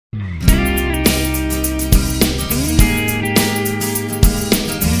Welcome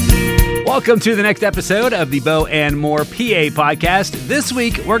to the next episode of the Bo and More PA podcast. This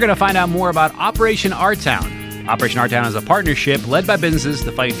week, we're going to find out more about Operation Our Town. Operation Our Town is a partnership led by businesses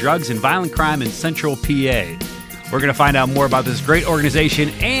to fight drugs and violent crime in Central PA. We're going to find out more about this great organization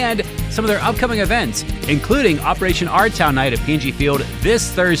and some of their upcoming events, including Operation Our Town Night at P&G Field this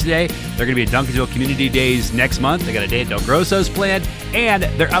Thursday. They're going to be at Duncansville Community Days next month. They got a day at Del Grosso's planned, and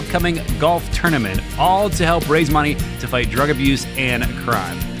their upcoming golf tournament, all to help raise money to fight drug abuse and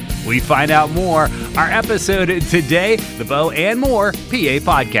crime. We find out more. Our episode today, the Bo and More PA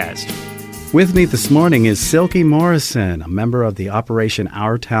podcast. With me this morning is Silky Morrison, a member of the Operation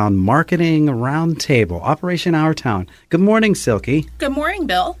Our Town Marketing Roundtable. Operation Our Town. Good morning, Silky. Good morning,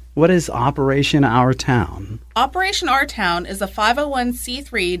 Bill. What is Operation Our Town? Operation Our Town is a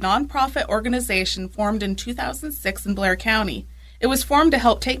 501c3 nonprofit organization formed in 2006 in Blair County. It was formed to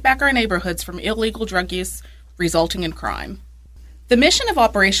help take back our neighborhoods from illegal drug use resulting in crime. The mission of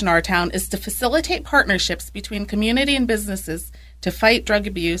Operation Our Town is to facilitate partnerships between community and businesses to fight drug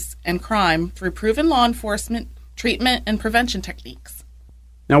abuse and crime through proven law enforcement, treatment, and prevention techniques.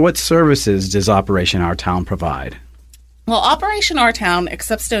 Now, what services does Operation Our Town provide? Well, Operation Our Town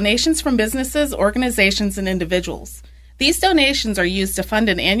accepts donations from businesses, organizations, and individuals. These donations are used to fund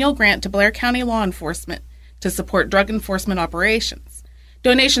an annual grant to Blair County law enforcement to support drug enforcement operations.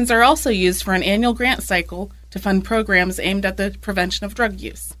 Donations are also used for an annual grant cycle to fund programs aimed at the prevention of drug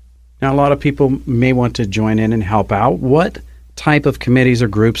use. Now, a lot of people may want to join in and help out. What type of committees or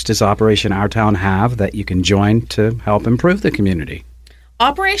groups does Operation Our Town have that you can join to help improve the community?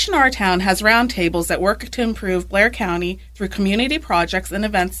 Operation Our Town has roundtables that work to improve Blair County through community projects and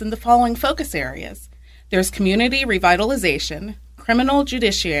events in the following focus areas. There's community revitalization, criminal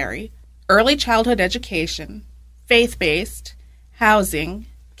judiciary, early childhood education, faith-based, housing,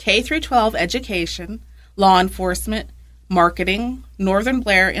 K-12 education, law enforcement, marketing, Northern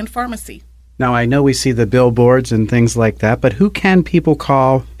Blair, and pharmacy. Now, I know we see the billboards and things like that, but who can people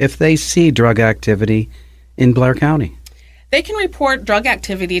call if they see drug activity in Blair County? They can report drug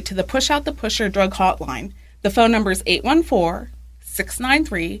activity to the Push Out the Pusher drug hotline. The phone number is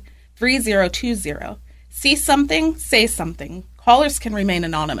 814-693-3020. See something, say something. Callers can remain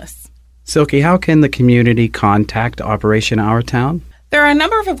anonymous. Silky, how can the community contact Operation Our Town? There are a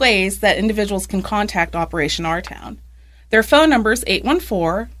number of ways that individuals can contact Operation Our Town. Their phone number is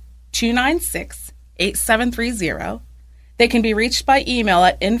 814-296-8730. They can be reached by email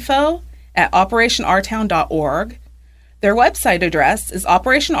at info@operationourtown.org. Their website address is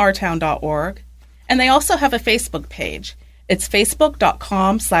operationourtown.org. And they also have a Facebook page. It's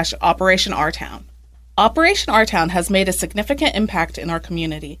facebook.com/operationourtown. Operation Our Town has made a significant impact in our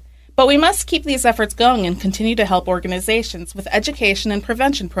community. But we must keep these efforts going and continue to help organizations with education and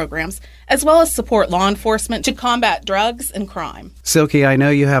prevention programs, as well as support law enforcement to combat drugs and crime. Silky, I know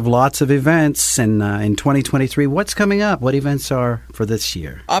you have lots of events in 2023. What's coming up? What events are for this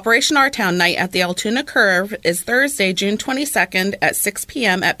year? Operation Our Town Night at the Altoona Curve is Thursday, June 22nd at 6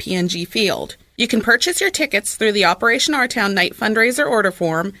 p.m. at P&G Field. You can purchase your tickets through the Operation Our Town Night fundraiser order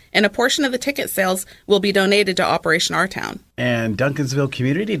form, and a portion of the ticket sales will be donated to Operation Our Town. And Duncansville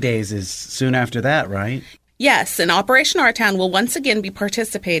Community Days is soon after that, right? Yes, and Operation Our Town will once again be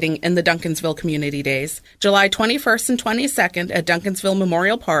participating in the Duncansville Community Days, July 21st and 22nd at Duncansville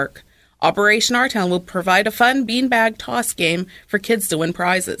Memorial Park. Operation Our Town will provide a fun beanbag toss game for kids to win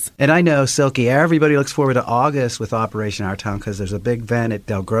prizes. And I know, Silky, everybody looks forward to August with Operation Our Town because there's a big event at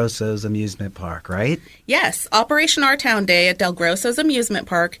Del Grosso's Amusement Park, right? Yes, Operation Our Town Day at Del Grosso's Amusement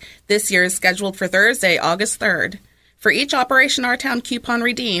Park this year is scheduled for Thursday, August 3rd. For each Operation Our Town coupon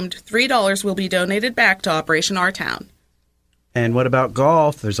redeemed, $3 will be donated back to Operation Our Town. And what about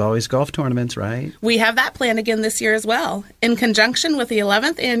golf? There's always golf tournaments, right? We have that planned again this year as well. In conjunction with the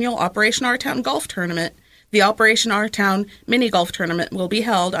 11th Annual Operation Our Town Golf Tournament, the Operation Our Town Mini Golf Tournament will be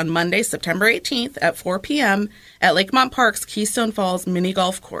held on Monday, September 18th at 4 p.m. at Lakemont Park's Keystone Falls Mini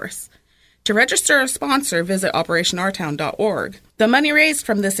Golf Course. To register or sponsor, visit operationourtown.org. The money raised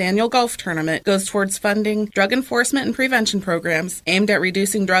from this annual golf tournament goes towards funding drug enforcement and prevention programs aimed at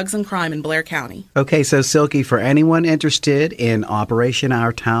reducing drugs and crime in Blair County. Okay, so Silky, for anyone interested in Operation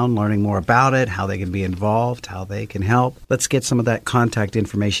Our Town, learning more about it, how they can be involved, how they can help, let's get some of that contact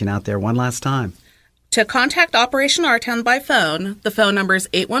information out there one last time. To contact Operation Our Town by phone, the phone number is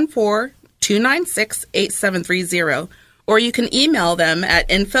 814-296-8730. Or you can email them at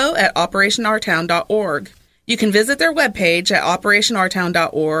info@operationourtown.org. You can visit their webpage at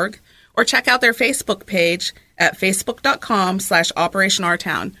operationourtown.org or check out their Facebook page at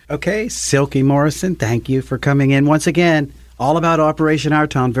facebook.com/operationourtown. Okay, Silky Morrison, thank you for coming in once again. all about Operation Our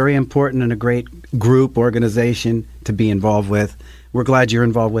Town. Very important and a great group, organization to be involved with. We're glad you're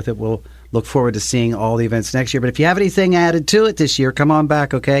involved with it. We'll look forward to seeing all the events next year. But if you have anything added to it this year, come on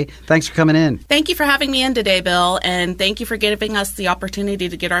back, okay? Thanks for coming in. Thank you for having me in today, Bill, and thank you for giving us the opportunity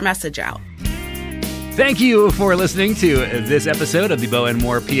to get our message out. Thank you for listening to this episode of the Bo and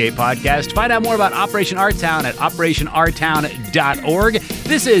More PA podcast. Find out more about Operation Our Town at operationourtown.org.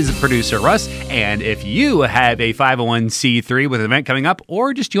 This is producer Russ, and if you have a 501c3 with an event coming up,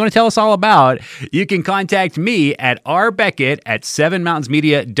 or just you want to tell us all about, you can contact me at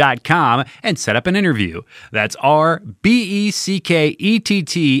rbeckett@sevenmountainsmedia.com and set up an interview. That's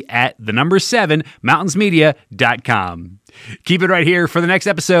RBECKETT at 7mountainsmedia.com. Keep it right here for the next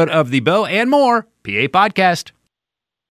episode of the Bo and More PA podcast.